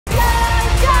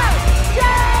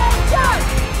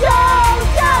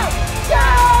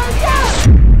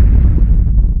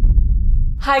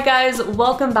Hi guys,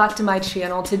 welcome back to my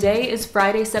channel. Today is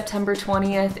Friday, September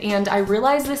 20th, and I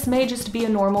realize this may just be a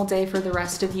normal day for the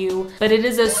rest of you, but it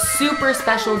is a super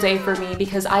special day for me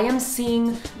because I am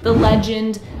seeing the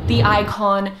legend, the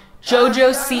icon,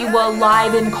 JoJo Siwa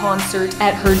live in concert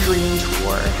at her dream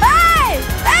tour. Hey!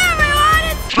 Everyone,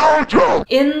 it's JoJo!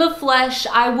 In the flesh,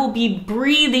 I will be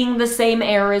breathing the same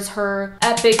air as her.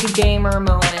 Epic gamer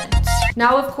moment.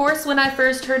 Now, of course, when I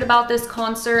first heard about this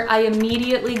concert, I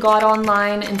immediately got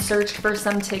online and searched for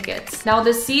some tickets. Now,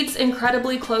 the seats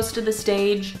incredibly close to the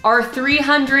stage are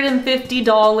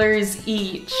 $350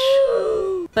 each.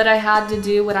 But I had to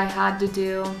do what I had to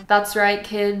do. That's right,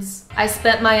 kids. I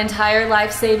spent my entire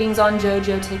life savings on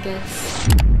JoJo tickets.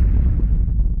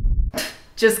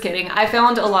 Just kidding. I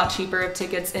found a lot cheaper of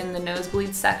tickets in the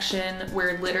nosebleed section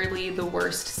where literally the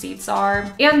worst seats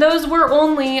are. And those were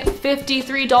only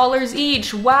 $53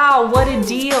 each. Wow, what a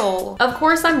deal. Of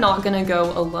course, I'm not gonna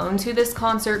go alone to this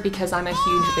concert because I'm a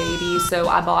huge baby, so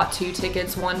I bought 2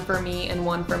 tickets, one for me and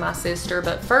one for my sister.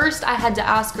 But first, I had to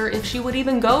ask her if she would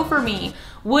even go for me.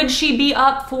 Would she be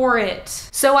up for it?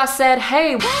 So I said,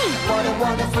 hey, what a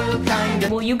wonderful kind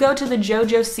of... will you go to the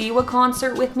JoJo Siwa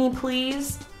concert with me,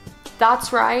 please?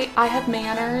 That's right, I have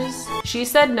manners. She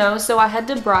said no, so I had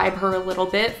to bribe her a little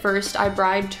bit. First, I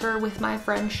bribed her with my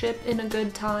friendship in a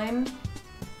good time.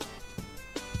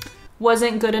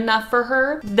 Wasn't good enough for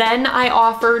her. Then I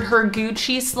offered her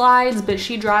Gucci slides, but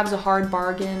she drives a hard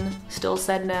bargain. Still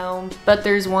said no. But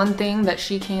there's one thing that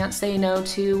she can't say no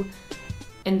to,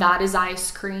 and that is ice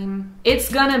cream.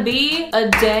 It's gonna be a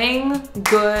dang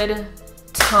good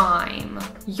time.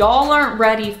 Y'all aren't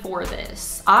ready for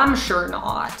this. I'm sure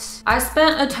not. I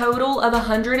spent a total of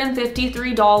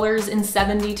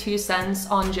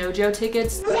 $153.72 on JoJo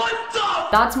tickets. What the?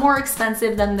 That's more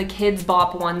expensive than the Kids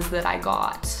Bop ones that I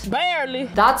got. Barely.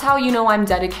 That's how you know I'm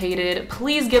dedicated.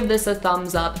 Please give this a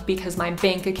thumbs up because my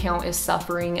bank account is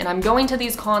suffering and I'm going to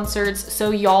these concerts so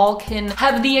y'all can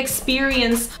have the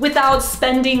experience without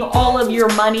spending all of your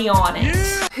money on it.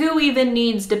 Yeah. Who even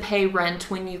needs to pay rent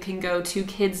when you can go to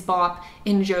Kids Bop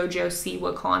in JoJo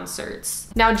Siwa concerts?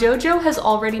 Now, JoJo has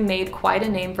already made quite a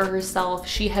name for herself.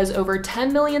 She has over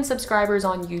 10 million subscribers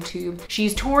on YouTube.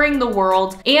 She's touring the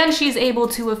world and she's able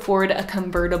to afford a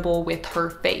convertible with her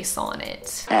face on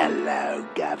it. Hello,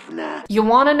 governor. You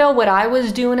wanna know what I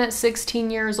was doing at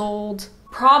 16 years old?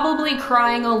 Probably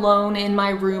crying alone in my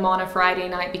room on a Friday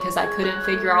night because I couldn't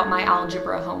figure out my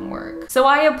algebra homework. So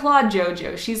I applaud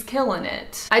JoJo, she's killing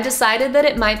it. I decided that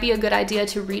it might be a good idea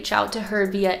to reach out to her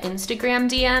via Instagram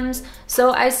DMs.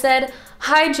 So I said,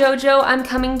 hi JoJo, I'm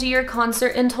coming to your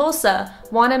concert in Tulsa.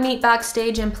 Wanna meet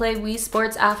backstage and play Wii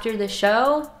Sports after the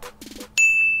show?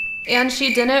 And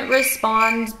she didn't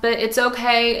respond, but it's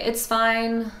okay, it's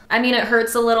fine. I mean, it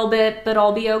hurts a little bit, but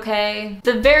I'll be okay.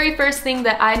 The very first thing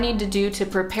that I need to do to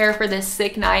prepare for this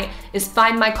sick night is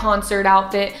find my concert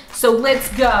outfit, so let's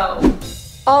go.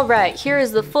 All right, here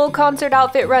is the full concert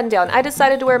outfit rundown. I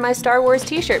decided to wear my Star Wars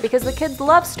t-shirt because the kids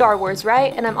love Star Wars,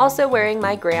 right? And I'm also wearing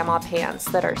my grandma pants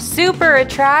that are super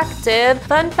attractive.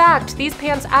 Fun fact, these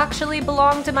pants actually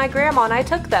belong to my grandma and I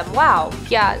took them, wow.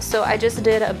 Yeah, so I just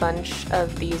did a bunch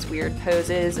of these weird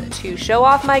poses to show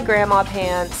off my grandma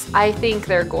pants. I think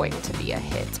they're going to be a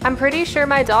hit. I'm pretty sure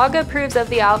my dog approves of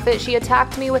the outfit. She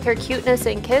attacked me with her cuteness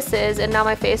and kisses and now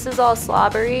my face is all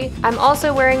slobbery. I'm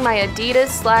also wearing my Adidas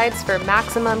slides for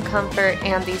maximum comfort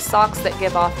and these socks that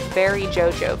give off very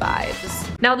JoJo vibes.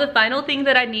 Now the final thing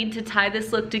that I need to tie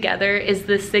this look together is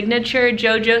the signature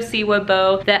JoJo Siwa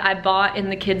bow that I bought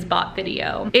in the Kids Bop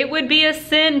video. It would be a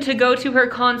sin to go to her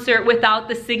concert without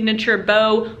the signature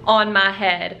bow on my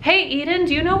head. Hey Eden,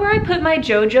 do you know where I put my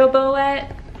JoJo bow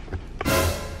at?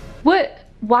 What?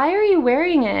 Why are you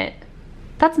wearing it?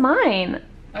 That's mine.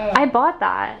 I bought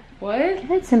that. What?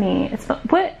 Give it to me. It's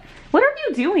what are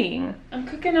you doing? I'm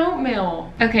cooking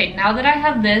oatmeal. Okay, now that I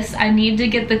have this, I need to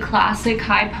get the classic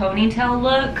high ponytail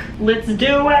look. Let's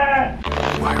do it!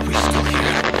 Why are we still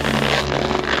here?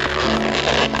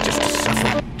 Just to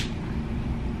suffer.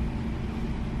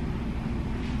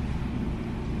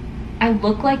 I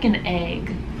look like an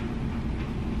egg.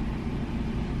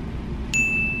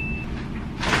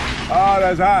 Oh,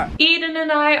 that's hot. Eden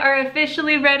and I are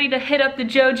officially ready to hit up the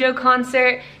JoJo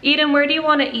concert. Eden, where do you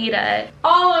want to eat at?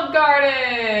 Olive Garden!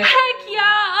 Heck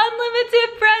yeah!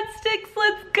 Unlimited breadsticks,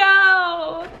 let's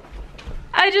go!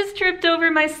 I just tripped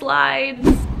over my slides.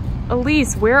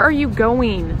 Elise, where are you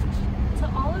going? To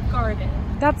Olive Garden.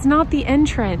 That's not the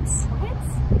entrance. What?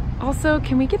 Also,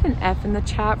 can we get an F in the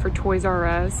chat for Toys R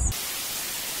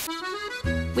Us?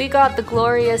 We got the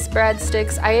glorious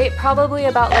breadsticks. I ate probably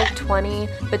about like 20,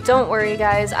 but don't worry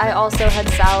guys, I also had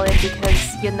salad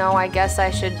because, you know, I guess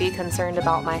I should be concerned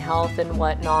about my health and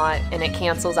whatnot, and it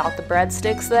cancels out the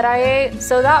breadsticks that I ate,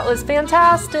 so that was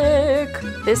fantastic.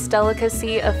 This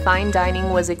delicacy of fine dining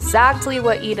was exactly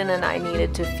what Eden and I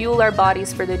needed to fuel our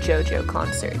bodies for the JoJo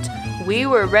concert. We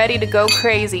were ready to go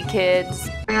crazy, kids.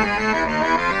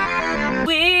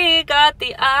 We got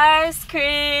the ice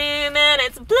cream and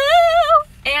it's blue!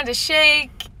 And a shake.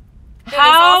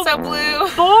 How It is also blue.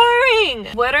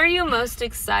 boring! What are you most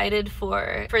excited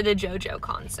for the JoJo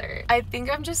concert? I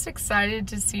think I'm just excited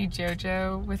to see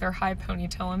JoJo with her high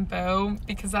ponytail and bow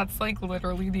because that's like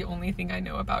literally the only thing I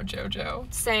know about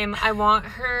JoJo. Same. I want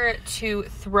her to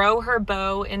throw her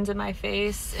bow into my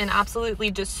face and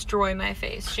absolutely destroy my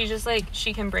face.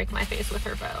 She can break my face with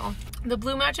her bow. The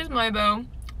blue matches my bow.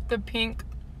 The pink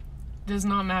does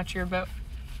not match your bow.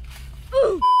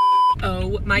 Ooh.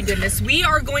 Oh my goodness, we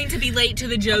are going to be late to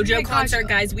the JoJo concert,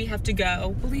 guys. We have to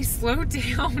go. Please slow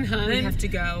down, hun. We have to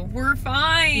go. We're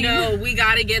fine. No, we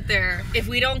gotta get there. If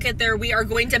we don't get there, we are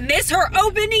going to miss her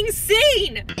opening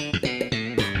scene!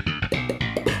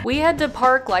 We had to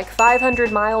park like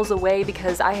 500 miles away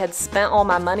because I had spent all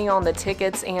my money on the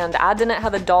tickets and I didn't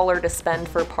have $1 to spend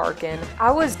for parking.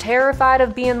 I was terrified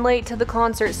of being late to the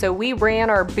concert, so we ran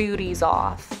our booties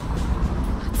off.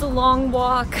 It's a long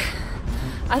walk.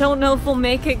 I don't know if we'll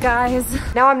make it, guys.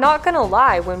 Now, I'm not gonna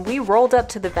lie, when we rolled up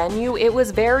to the venue, it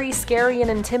was very scary and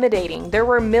intimidating. There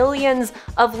were millions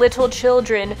of little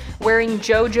children wearing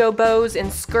JoJo bows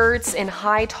and skirts and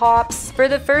high tops. For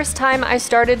the first time, I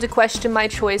started to question my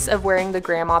choice of wearing the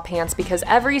grandma pants because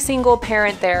every single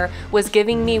parent there was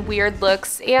giving me weird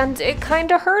looks and it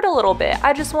kinda hurt a little bit.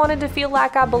 I just wanted to feel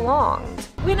like I belonged.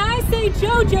 When I say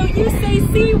JoJo, you say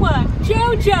Siwa.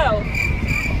 JoJo!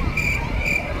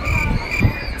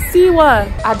 Siwa!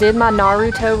 I did my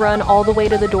Naruto run all the way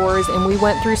to the doors and we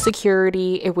went through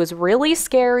security. It was really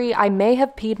scary. I may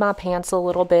have peed my pants a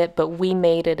little bit, but we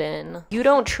made it in. You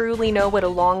don't truly know what a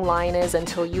long line is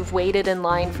until you've waited in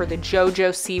line for the JoJo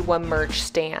Siwa merch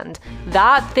stand.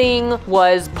 That thing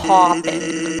was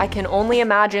popping. I can only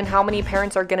imagine how many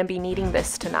parents are gonna be needing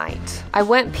this tonight. I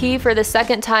went pee for the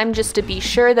second time just to be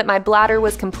sure that my bladder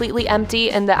was completely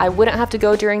empty and that I wouldn't have to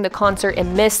go during the concert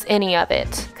and miss any of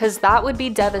it, cause that would be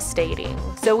devastating.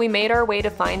 So we made our way to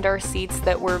find our seats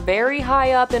that were very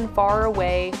high up and far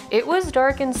away. It was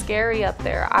dark and scary up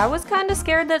there. I was kind of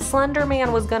scared that Slender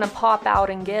Man was gonna pop out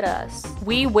and get us.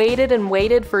 We waited and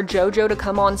waited for JoJo to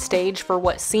come on stage for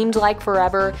what seemed like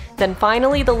forever. Then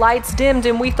finally the lights dimmed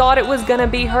and we thought it was gonna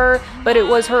be her, but it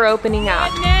was her opening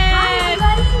act. Hi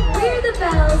everybody, we're the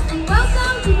Bells and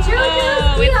welcome to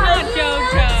JoJo Siwa. It's not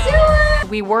JoJo.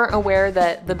 We weren't aware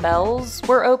that the Bells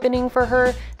were opening for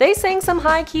her. They sang some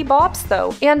high-key bops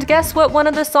though. And guess what one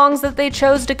of the songs that they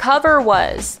chose to cover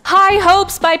was? High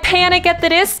Hopes by Panic at the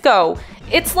Disco.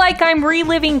 It's like I'm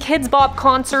reliving Kids Bop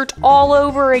concert all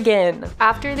over again.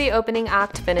 After the opening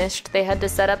act finished, they had to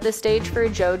set up the stage for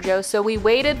JoJo, so we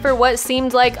waited for what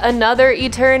seemed like another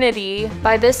eternity.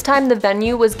 By this time, the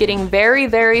venue was getting very,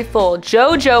 very full.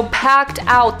 JoJo packed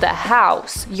out the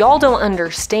house. Y'all don't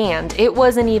understand. It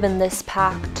wasn't even this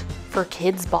packed for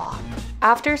Kids Bop.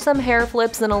 After some hair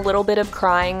flips and a little bit of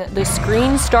crying, the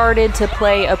screen started to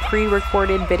play a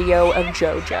pre-recorded video of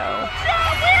JoJo.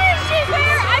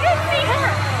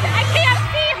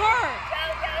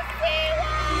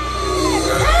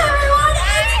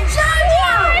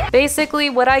 Basically,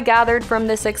 what I gathered from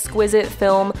this exquisite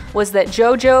film was that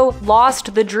JoJo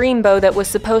lost the dream bow that was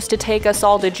supposed to take us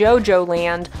all to JoJo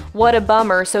Land. What a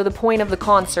bummer, so the point of the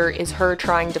concert is her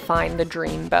trying to find the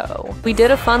dream bow. We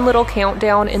did a fun little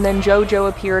countdown and then JoJo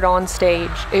appeared on stage.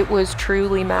 It was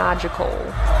truly magical.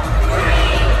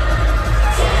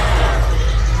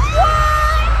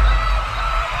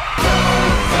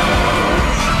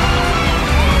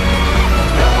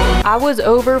 I was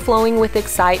overflowing with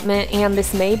excitement, and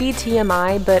this may be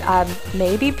TMI, but I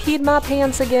maybe peed my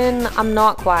pants again. I'm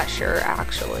not quite sure,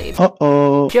 actually.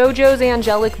 Uh-oh. JoJo's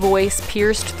angelic voice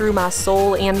pierced through my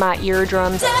soul and my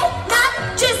eardrums.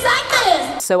 Not just like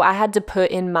this. So I had to put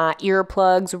in my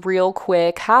earplugs real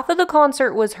quick. Half of the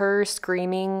concert was her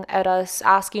screaming at us,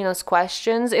 asking us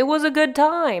questions. It was a good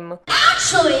time.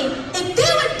 Actually, if it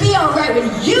would be alright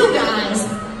with you guys,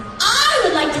 I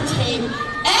would like to take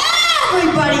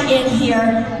everybody in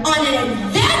here on an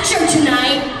adventure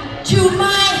tonight to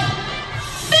my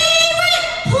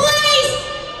favorite place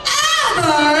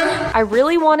ever! I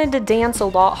really wanted to dance a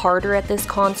lot harder at this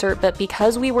concert, but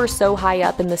because we were so high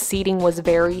up and the seating was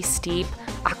very steep,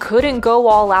 I couldn't go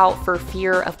all out for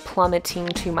fear of plummeting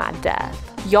to my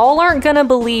death. Y'all aren't gonna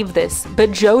believe this,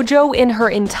 but JoJo and her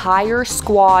entire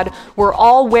squad were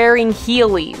all wearing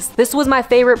heelys. This was my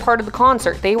favorite part of the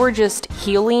concert. They were just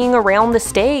heelying around the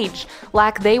stage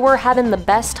like they were having the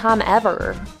best time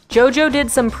ever. JoJo did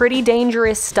some pretty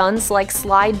dangerous stunts, like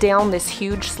slide down this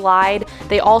huge slide.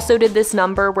 They also did this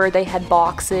number where they had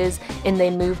boxes and they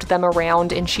moved them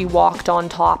around and she walked on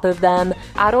top of them.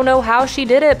 I don't know how she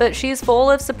did it, but she's full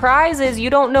of surprises. You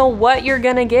don't know what you're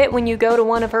gonna get when you go to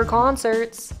one of her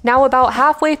concerts. Now, about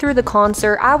halfway through the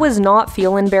concert, I was not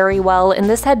feeling very well, and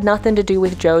this had nothing to do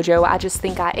with JoJo. I just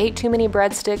think I ate too many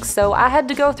breadsticks, so I had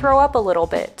to go throw up a little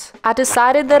bit. I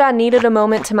decided that I needed a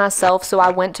moment to myself, so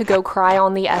I went to go cry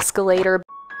on the escalator.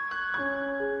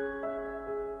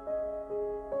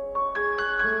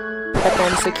 But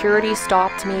then security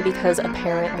stopped me because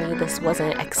apparently this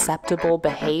wasn't acceptable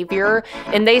behavior,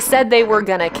 and they said they were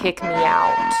gonna kick me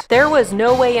out. There was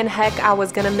no way in heck I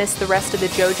was gonna miss the rest of the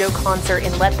JoJo concert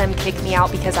and let them kick me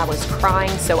out because I was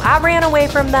crying, so I ran away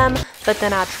from them, but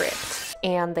then I tripped,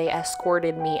 and they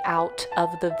escorted me out of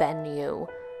the venue.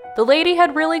 The lady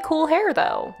had really cool hair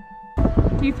though.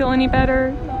 Do you feel any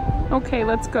better? Okay,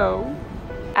 let's go.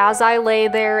 As I lay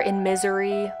there in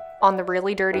misery on the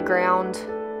really dirty ground,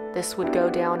 this would go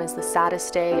down as the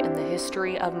saddest day in the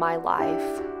history of my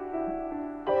life.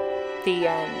 The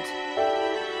end.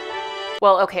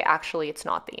 Well, okay, actually, it's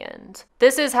not the end.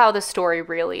 This is how the story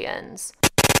really ends.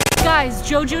 Guys,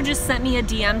 JoJo just sent me a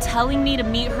DM telling me to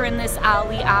meet her in this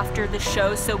alley after the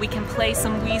show so we can play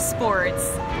some Wii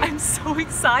Sports. I'm so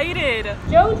excited.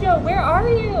 JoJo, where are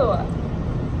you?